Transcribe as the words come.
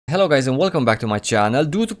Hello guys and welcome back to my channel.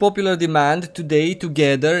 Due to popular demand, today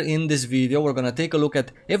together in this video we're gonna take a look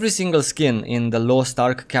at every single skin in the Lost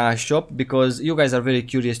Ark cash shop, because you guys are very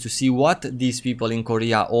curious to see what these people in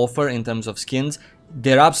Korea offer in terms of skins.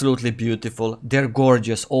 They're absolutely beautiful, they're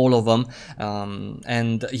gorgeous, all of them,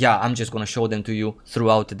 and yeah, I'm just gonna show them to you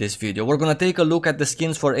throughout this video. We're gonna take a look at the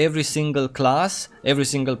skins for every single class, every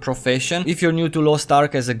single profession. If you're new to Lost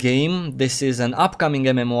Ark as a game, this is an upcoming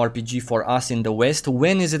MMORPG for us in the West.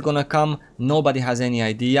 When is it gonna come? Nobody has any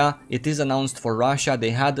idea. It is announced for Russia.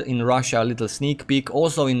 They had in Russia a little sneak peek.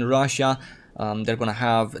 Also in Russia, they're gonna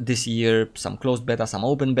have this year some closed beta, some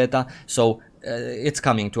open beta, so it's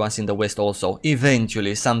coming to us in the West also,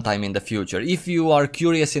 eventually, sometime in the future. If you are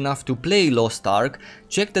curious enough to play Lost Ark,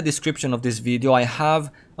 check the description of this video. I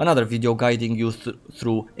have another video guiding you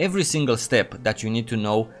through every single step that you need to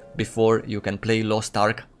know before you can play Lost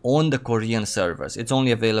Ark on the Korean servers. It's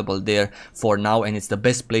only available there for now, and it's the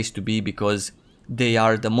best place to be because they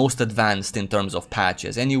are the most advanced in terms of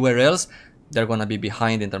patches. Anywhere else, they're gonna be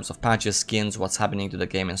behind in terms of patches, skins, what's happening to the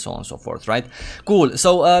game, and so on and so forth, right? Cool.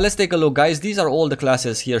 So let's take a look, guys. These are all the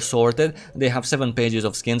classes here sorted. They have 7 pages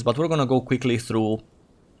of skins, but we're gonna go quickly through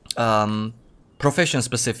profession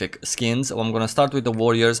specific skins. I'm gonna start with the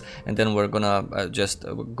warriors, and then we're gonna just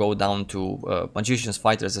go down to magicians,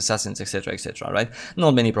 fighters, assassins, etc, etc, right?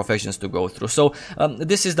 Not many professions to go through. So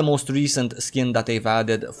this is the most recent skin that they've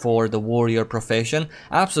added for the warrior profession.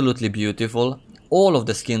 Absolutely beautiful. All of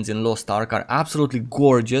the skins in Lost Ark are absolutely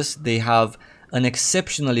gorgeous. They have an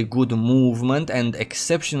exceptionally good movement and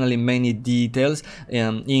exceptionally many details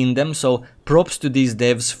in them. So props to these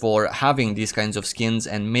devs for having these kinds of skins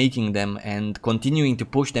and making them and continuing to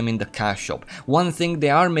push them in the cash shop. One thing they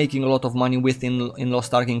are making a lot of money with in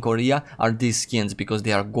Lost Ark in Korea are these skins, because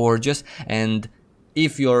they are gorgeous. And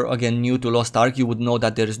if you're again new to Lost Ark, you would know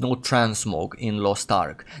that there is no transmog in Lost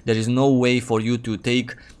Ark. There is no way for you to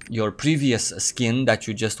take your previous skin that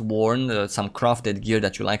you just worn, some crafted gear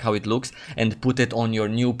that you like how it looks, and put it on your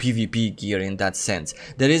new PvP gear in that sense.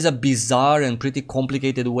 There is a bizarre and pretty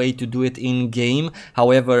complicated way to do it in game.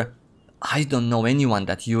 However, I don't know anyone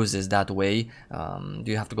that uses that way.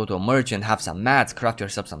 You have to go to a merchant, have some mats, craft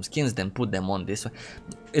yourself some skins, then put them on this.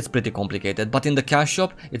 It's pretty complicated, but in the cash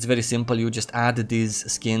shop it's very simple. You just add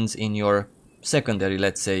these skins in your secondary,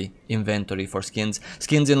 let's say, inventory for skins.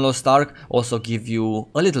 Skins in Lost Ark also give you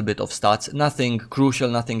a little bit of stats, nothing crucial,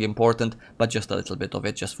 nothing important, but just a little bit of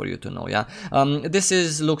it, just for you to know. Yeah,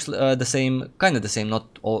 this looks the same, kind of the same,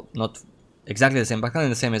 not exactly the same, but kind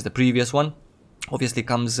of the same as the previous one. Obviously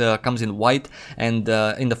comes in white, and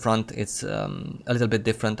in the front it's a little bit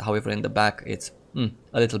different. However, in the back it's a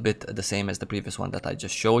little bit the same as the previous one that I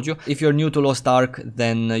just showed you. If you're new to Lost Ark,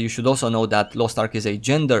 then you should also know that Lost Ark is a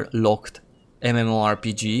gender-locked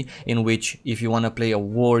MMORPG, in which if you want to play a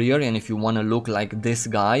warrior and if you want to look like this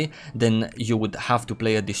guy, then you would have to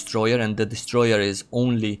play a destroyer, and the destroyer is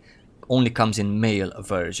only comes in male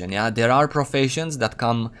version. Yeah, there are professions that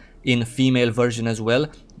come in female version as well,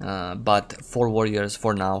 but for warriors,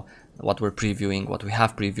 for now, what we're previewing, what we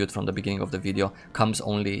have previewed from the beginning of the video, comes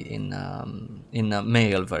only in a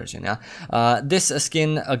male version. Yeah, this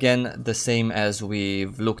skin, again, the same as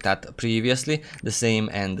we've looked at previously, the same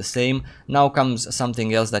and the same. Now comes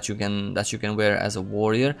something else that you can wear as a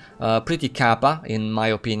warrior. Pretty kappa in my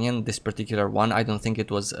opinion, this particular one. I don't think it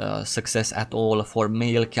was a success at all for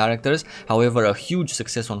male characters, however a huge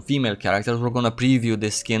success on female characters. We're gonna preview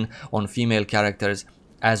this skin on female characters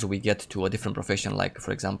as we get to a different profession, like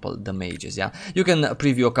for example the mages. Yeah, you can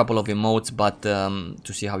preview a couple of emotes, but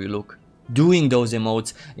to see how you look doing those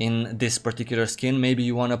emotes in this particular skin. Maybe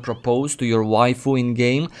you want to propose to your waifu in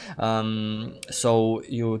game, so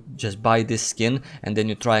you just buy this skin and then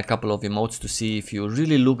you try a couple of emotes to see if you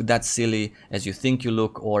really look that silly as you think you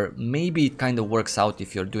look, or maybe it kind of works out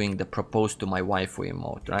if you're doing the propose to my waifu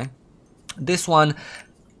emote, right? This one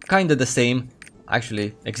kind of the same,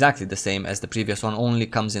 actually exactly the same as the previous one, only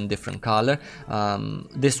comes in different color.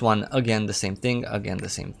 This one, again the same thing, again the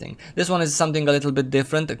same thing. This one is something a little bit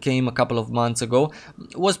different. It came a couple of months ago,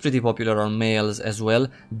 was pretty popular on males as well.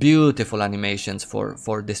 Beautiful animations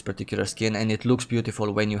for this particular skin, and it looks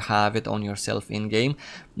beautiful when you have it on yourself in game.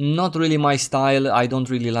 Not really my style. I don't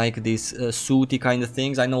really like these suity kind of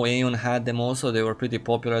things. I know Aeon had them also. They were pretty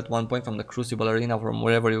popular at one point from the Crucible Arena, from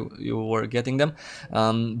wherever you were getting them,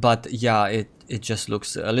 but yeah, it just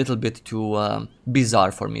looks a little bit too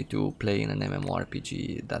bizarre for me to play in an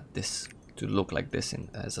MMORPG, to look like this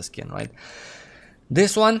as a skin, right?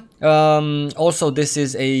 This one, also this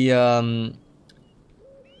is a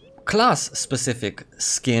class specific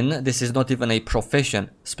skin. This is not even a profession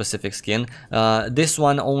specific skin. This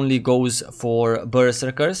one only goes for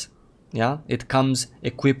berserkers. Yeah, it comes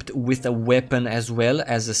equipped with a weapon as well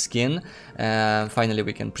as a skin. Finally,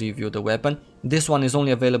 we can preview the weapon. This one is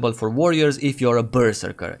only available for warriors if you're a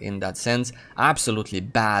berserker in that sense. Absolutely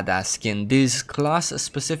badass skin. These class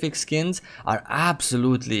specific skins are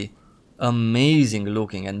absolutely amazing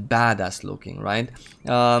looking and badass looking, right?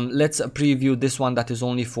 Let's preview this one that is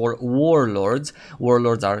only for warlords.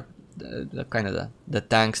 Warlords are kind of the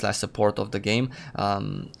tank slash support of the game.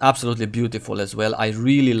 Absolutely beautiful as well. I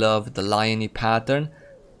really love the lion-y pattern.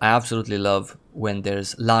 I absolutely love when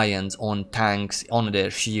there's lions on tanks, on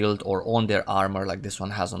their shield or on their armor like this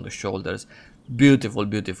one has on the shoulders. Beautiful,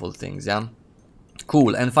 beautiful things, yeah.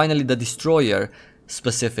 Cool. And finally, the destroyer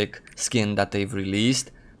specific skin that they've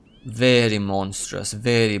released. Very monstrous,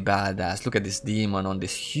 very badass. Look at this demon on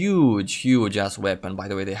this huge ass weapon. By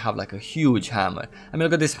the way, they have like a huge hammer. I mean,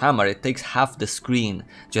 look at this hammer. It takes half the screen,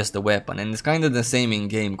 just the weapon, and it's kind of the same in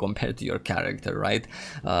game compared to your character, right?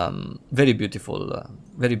 Very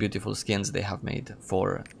beautiful skins they have made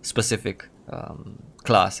for specific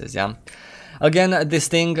classes. Yeah. Again, this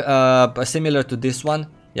thing similar to this one.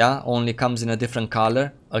 Yeah, only comes in a different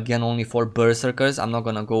color. Again, only for berserkers. I'm not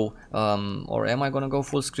gonna go, or am I gonna go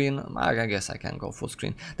full screen? I guess I can go full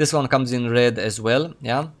screen. This one comes in red as well.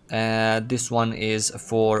 Yeah, this one is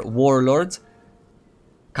for warlords.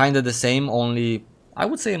 Kind of the same, only I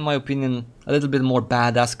would say, in my opinion, a little bit more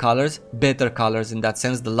badass colors, better colors in that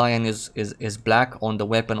sense. The lion is black on the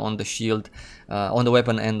weapon, on the shield, on the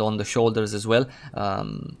weapon and on the shoulders as well.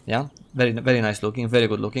 Yeah, very nice looking, very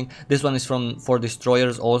good looking. This one is for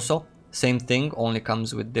destroyers also. Same thing, only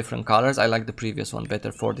comes with different colors. I like the previous one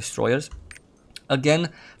better for destroyers. Again,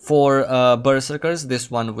 for berserkers, this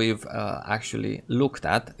one we've actually looked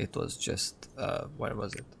at. It was just where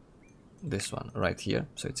was it? This one right here,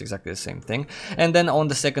 so it's exactly the same thing. And then on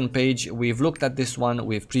the second page we've looked at this one,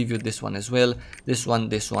 we've previewed this one as well. This one,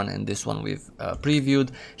 and this one we've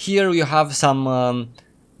previewed. Here you have some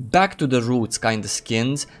back to the roots kind of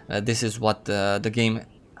skins. This is what the game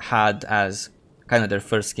had as kind of their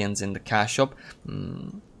first skins in the cash shop.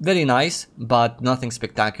 Very nice, but nothing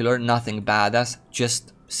spectacular, nothing badass,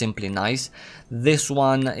 just simply nice. This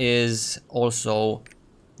one is also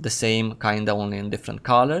the same, kinda, only in different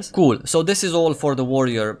colors. Cool. So this is all for the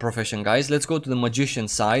warrior profession, guys. Let's go to the magician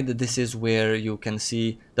side. This is where you can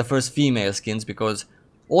see the first female skins, because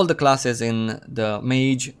all the classes in the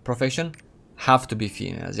mage profession have to be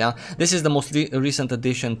females. Yeah, this is the most recent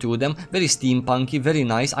addition to them. Very steampunky, very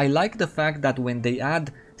nice. I like the fact that when they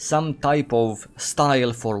add some type of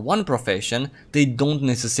style for one profession, they don't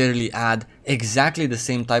necessarily add exactly the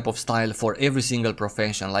same type of style for every single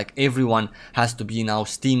profession. Like everyone has to be now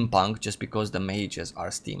steampunk just because the mages are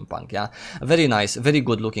steampunk. Yeah, very nice, very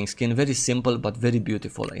good looking skin, very simple but very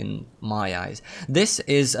beautiful in my eyes. This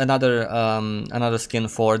is another skin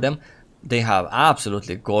for them. They have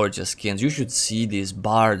absolutely gorgeous skins. You should see these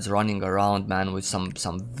bards running around, man, with some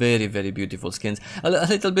very beautiful skins. A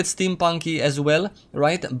little bit steampunky as well,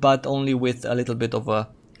 right? But only with a little bit of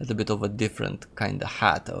a different kind of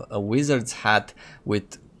hat, a wizard's hat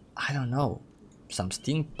with, I don't know, some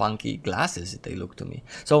steampunky glasses, they look to me.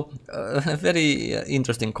 So very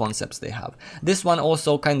interesting concepts they have. This one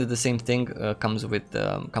also kind of the same thing, comes with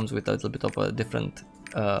a little bit of a different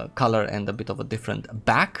color and a bit of a different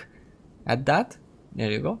back. At that,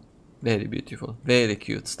 there you go, very beautiful, very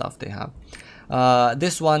cute stuff they have.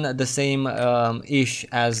 This one the same ish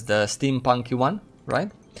as the steampunky one,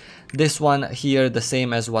 right? This one here the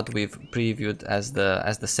same as what we've previewed as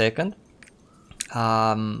the second.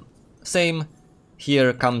 Same.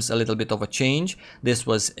 Here comes a little bit of a change. This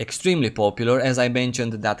was extremely popular. As I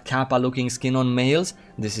mentioned, that Kappa looking skin on males,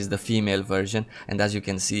 this is the female version, and as you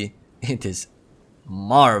can see, it is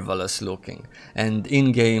marvelous looking, and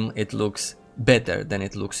in game it looks better than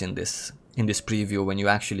it looks in this preview when you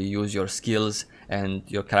actually use your skills and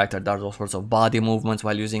your character does all sorts of body movements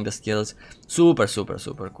while using the skills. Super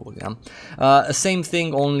cool. Yeah, same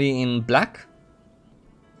thing, only in black.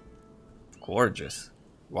 Gorgeous.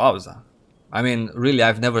 Wowza. I mean, really,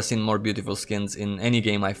 I've never seen more beautiful skins in any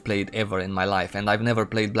game I've played ever in my life, and I've never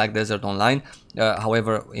played Black Desert Online.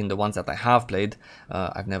 However, in the ones that I have played,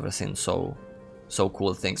 I've never seen so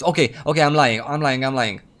cool things. Okay, I'm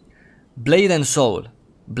lying. Blade and Soul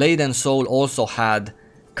also had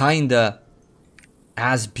kinda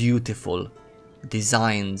as beautiful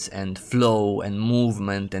designs and flow and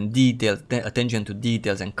movement and detail, attention to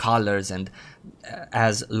details and colors, and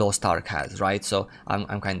as Lost Ark has, right? So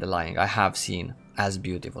I'm kinda lying. I have seen as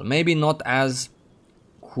beautiful, maybe not as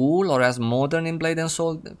cool or as modern in Blade and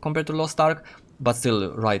Soul compared to Lost Ark, but still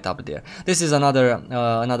right up there. This is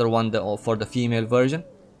another one for the female version.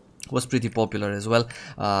 Was pretty popular as well.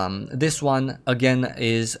 This one again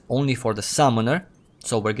is only for the summoner,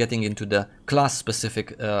 so we're getting into the class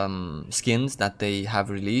specific skins that they have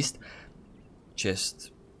released.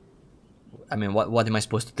 Just, I mean, what am I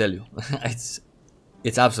supposed to tell you?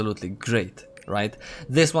 it's absolutely great, right?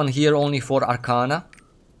 This one here only for Arcana.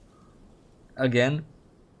 Again,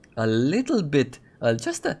 a little bit,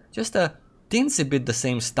 just a teensy bit the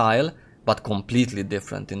same style, but completely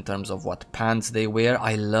different in terms of what pants they wear.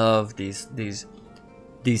 I love this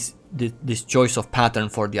choice of pattern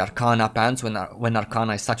for the Arcana pants. When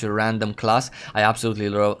Arcana is such a random class, I absolutely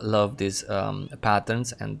love these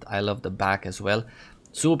patterns, and I love the back as well.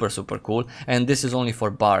 Super cool. And this is only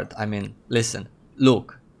for Bard. I mean, listen,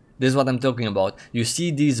 look, this is what I'm talking about. You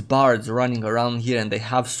see these bards running around here, and they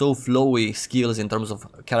have so flowy skills in terms of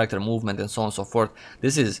character movement and so on and so forth.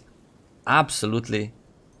 This is absolutely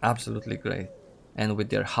great, and with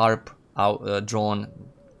their harp out drawn,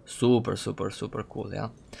 super cool. Yeah,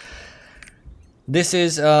 this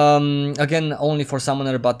is again only for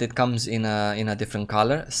summoner, but it comes in a different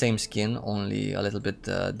color. Same skin, only a little bit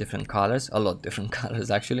different colors, a lot different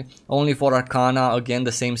colors actually. Only for Arcana, again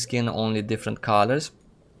the same skin, only different colors.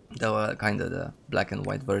 The kind of the black and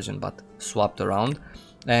white version, but swapped around.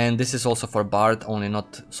 And this is also for Bard, only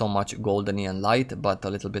not so much goldeny and light, but a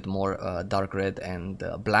little bit more dark red and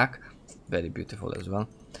black. Very beautiful as well.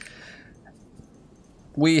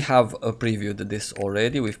 We have previewed this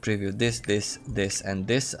already. We've previewed this, and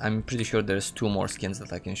this. I'm pretty sure there's 2 more skins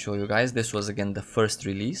that I can show you guys. This was again the first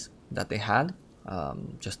release that they had,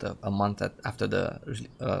 just a month after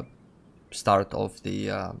the start of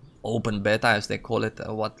the open beta, as they call it,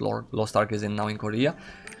 what Lost Ark is in now in Korea.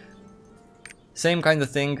 Same kind of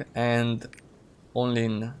thing, and only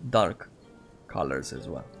in dark colors as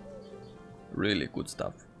well. Really good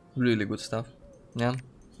stuff. Really good stuff. Yeah,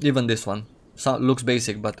 even this one looks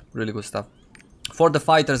basic, but really good stuff. For the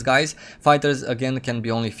fighters, guys, fighters again can be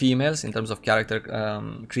only females in terms of character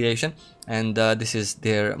creation, and this is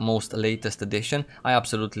their most latest edition. I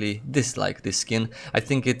absolutely dislike this skin. I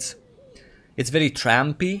think it's very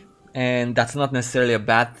trampy, and that's not necessarily a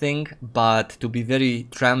bad thing, but to be very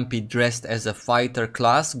trampy dressed as a fighter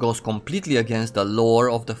class goes completely against the lore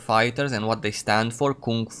of the fighters and what they stand for.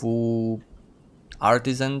 Kung Fu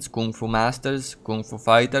artisans, Kung Fu masters, Kung Fu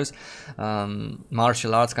fighters,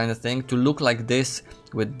 martial arts kind of thing. To look like this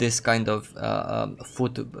with this kind of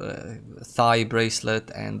thigh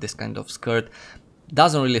bracelet and this kind of skirt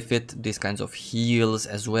doesn't really fit these kinds of heels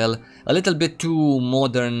as well. A little bit too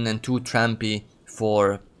modern and too trampy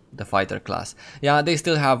for the fighter class. Yeah, they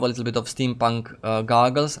still have a little bit of steampunk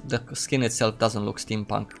goggles. The skin itself doesn't look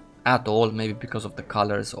steampunk at all, maybe because of the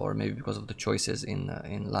colors or maybe because of the choices in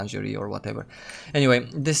lingerie or whatever. Anyway,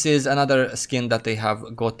 this is another skin that they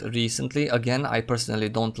have got recently. Again, I personally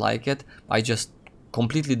don't like it. I just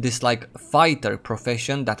completely dislike fighter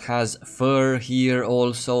profession that has fur here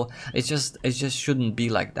also. It just shouldn't be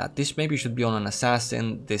like that. This maybe should be on an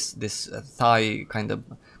assassin. This thigh kind of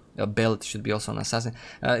belt should be also an assassin.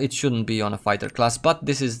 It shouldn't be on a fighter class, but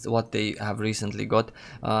this is what they have recently got.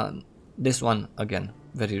 This one again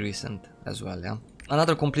very recent as well. Yeah,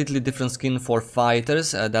 another completely different skin for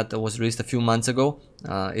fighters that was released a few months ago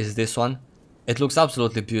is this one. It looks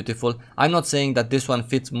absolutely beautiful. I'm not saying that this one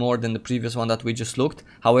fits more than the previous one that we just looked.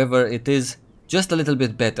 However, it is just a little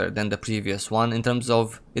bit better than the previous one in terms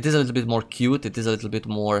of it is a little bit more cute. It is a little bit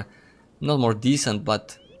more, not more decent,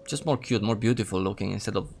 but just more cute, more beautiful looking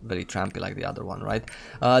instead of very trampy like the other one, right?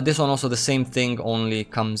 This one also the same thing, only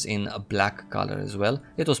comes in a black color as well.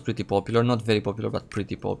 It was pretty popular, not very popular, but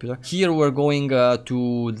pretty popular. Here we're going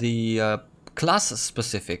to the class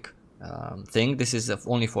specific thing. This is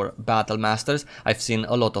only for battle masters. I've seen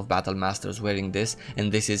a lot of battle masters wearing this,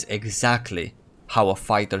 and this is exactly how a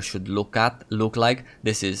fighter should look like.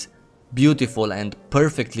 This is beautiful and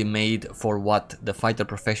perfectly made for what the fighter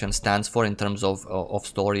profession stands for in terms of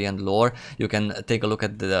story and lore. You can take a look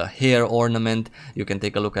at the hair ornament. You can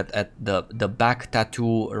take a look at the back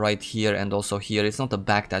tattoo right here and also here. It's not a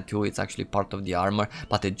back tattoo, it's actually part of the armor,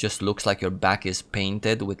 but it just looks like your back is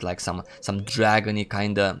painted with like some dragony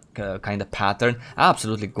kind of pattern.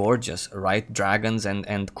 Absolutely gorgeous, right? Dragons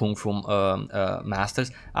and kung fu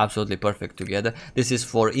masters, absolutely perfect together. This is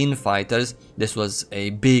for in-fighters. This was a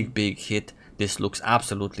big hit. This looks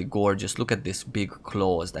absolutely gorgeous. Look at this big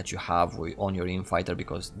claws that you have on your in-fighter,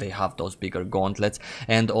 because they have those bigger gauntlets,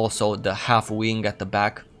 and also the half wing at the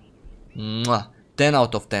back. Mwah. 10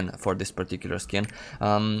 out of 10 for this particular skin.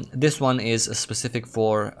 This one is specific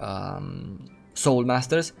for Soul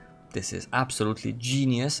Masters. This is absolutely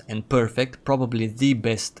genius and perfect, probably the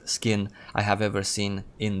best skin I have ever seen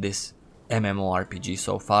in this MMORPG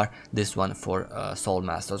so far. This one for Soul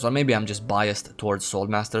Masters, or maybe I'm just biased towards Soul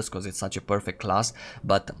Masters because it's such a perfect class,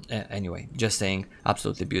 but anyway, just saying,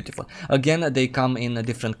 absolutely beautiful. Again, they come in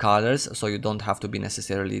different colors, so you don't have to be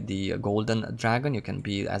necessarily the golden dragon, you can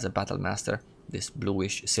be as a battle master, this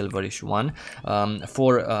bluish silverish one.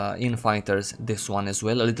 For infighters, this one as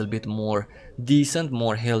well, a little bit more decent,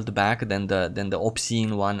 more held back than the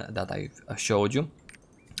obscene one that I showed you.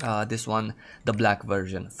 This one, the black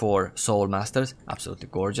version for Soul Masters, absolutely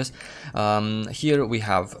gorgeous. Here we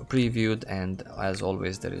have previewed, and as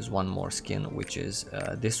always there is one more skin, which is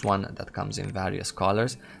this one that comes in various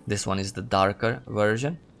colors. This one is the darker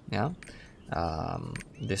version, yeah.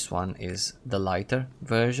 This one is the lighter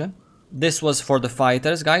version. This was for the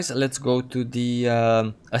fighters, guys. Let's go to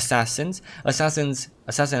the assassins.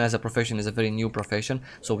 Assassin as a profession is a very new profession,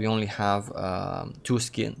 so we only have two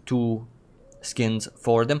skins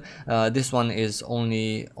for them. This one is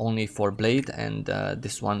only for blade, and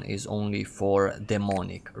this one is only for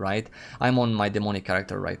demonic, right? I'm on my demonic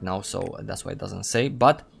character right now, so that's why it doesn't say,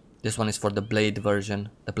 but this one is for the blade version,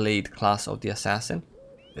 the blade class of the assassin.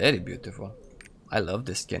 Very beautiful. I love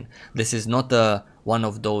this skin. This is not one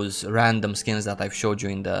of those random skins that I've showed you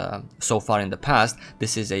in so far in the past.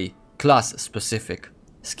 This is a class specific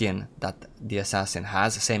skin that the assassin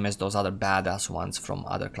has, same as those other badass ones from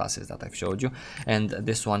other classes that I've showed you. And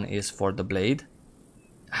this one is for the blade.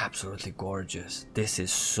 Absolutely gorgeous. This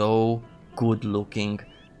is so good looking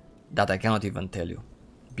that I cannot even tell you.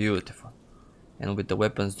 Beautiful. And with the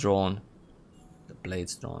weapons drawn, the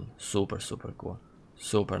blades drawn, super cool,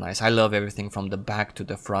 super nice. I love everything from the back to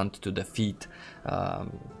the front to the feet,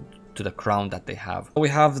 to the crown that they have. We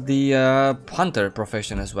have the hunter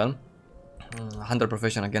profession as well. Hunter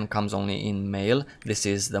profession again comes only in male. This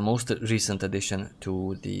is the most recent addition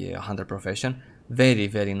to the hunter profession.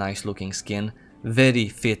 Very nice looking skin, very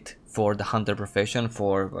fit for the hunter profession,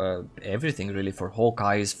 for everything really, for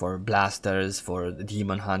Hawkeyes, for blasters, for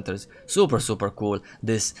demon hunters. Super cool.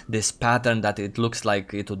 This pattern that it looks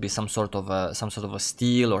like it would be some sort of a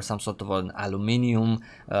steel or some sort of an aluminium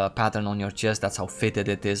pattern on your chest. That's how fitted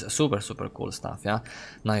it is. Super cool stuff. Yeah,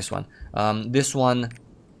 nice one. This one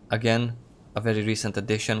again, a very recent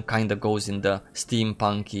addition, kind of goes in the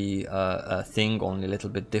steampunky thing, only a little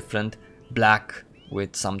bit different. Black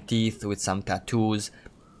with some teeth, with some tattoos.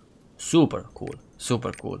 Super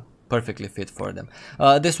cool, perfectly fit for them.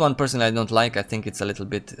 This one personally I don't like. I think it's a little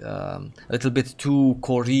bit too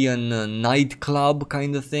Korean nightclub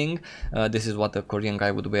kind of thing. This is what a Korean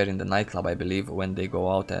guy would wear in the nightclub, I believe, when they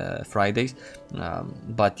go out Fridays.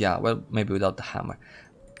 But yeah, well, maybe without the hammer.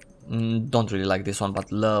 Don't really like this one,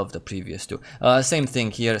 but love the previous two. Same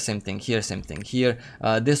thing here, same thing here, same thing here.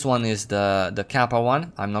 This one is the Kappa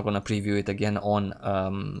one. I'm not gonna preview it again on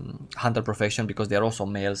hunter profession because they're also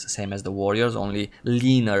males, same as the warriors, only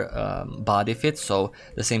leaner body fit. So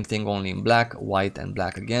the same thing, only in black, white, and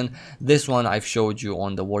black again. This one I've showed you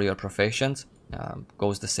on the warrior professions.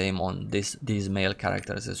 Goes the same on these male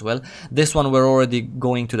characters as well. This one we're already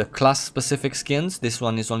going to the class specific skins. This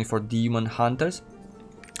one is only for demon hunters.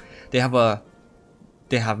 They have done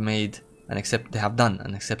an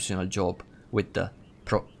exceptional job with the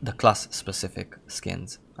class specific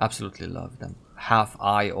skins. Absolutely love them. Half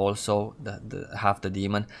eye also, half the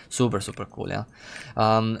demon. Super cool. Yeah.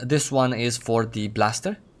 This one is for the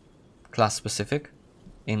blaster, class specific,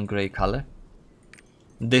 in gray color.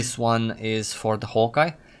 This one is for the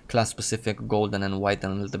Hawkeye, class specific, golden and white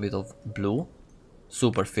and a little bit of blue.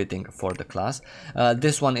 Super fitting for the class.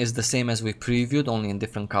 This one is the same as we previewed, only in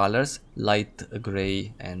different colors, light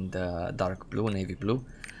gray and dark blue, navy blue.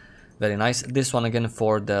 Very nice. This one again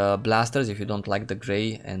for the blasters. If you don't like the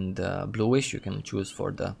gray and bluish, you can choose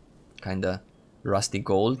for the kind of rusty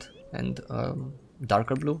gold and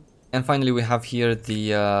darker blue. And finally we have here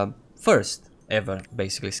the first ever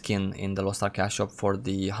basically skin in the Lost Ark cash shop for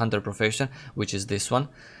the hunter profession, which is this one.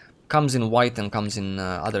 Comes in white and comes in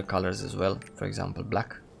other colors as well, for example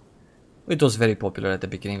black. It was very popular at the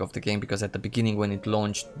beginning of the game because at the beginning when it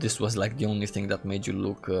launched, this was like the only thing that made you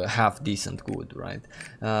look half decent good, right?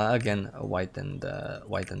 Again, white and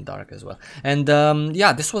dark as well. And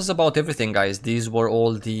yeah, this was about everything, guys. These were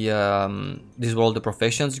all the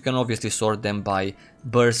professions. You can obviously sort them by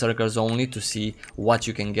berserkers only to see what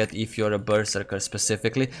you can get if you're a berserker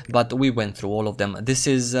specifically, but we went through all of them. This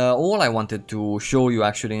is all I wanted to show you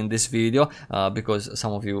actually in this video because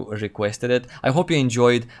some of you requested it. I hope you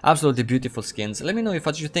enjoyed. Absolutely beautiful beautiful skins. Let me know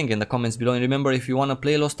what you think in the comments below, and remember, if you want to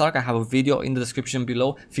play Lost Ark, I have a video in the description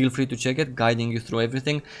below. Feel free to check it, guiding you through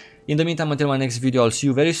everything. In the meantime, until my next video, I'll see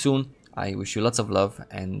you very soon. I wish you lots of love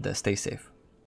and stay safe.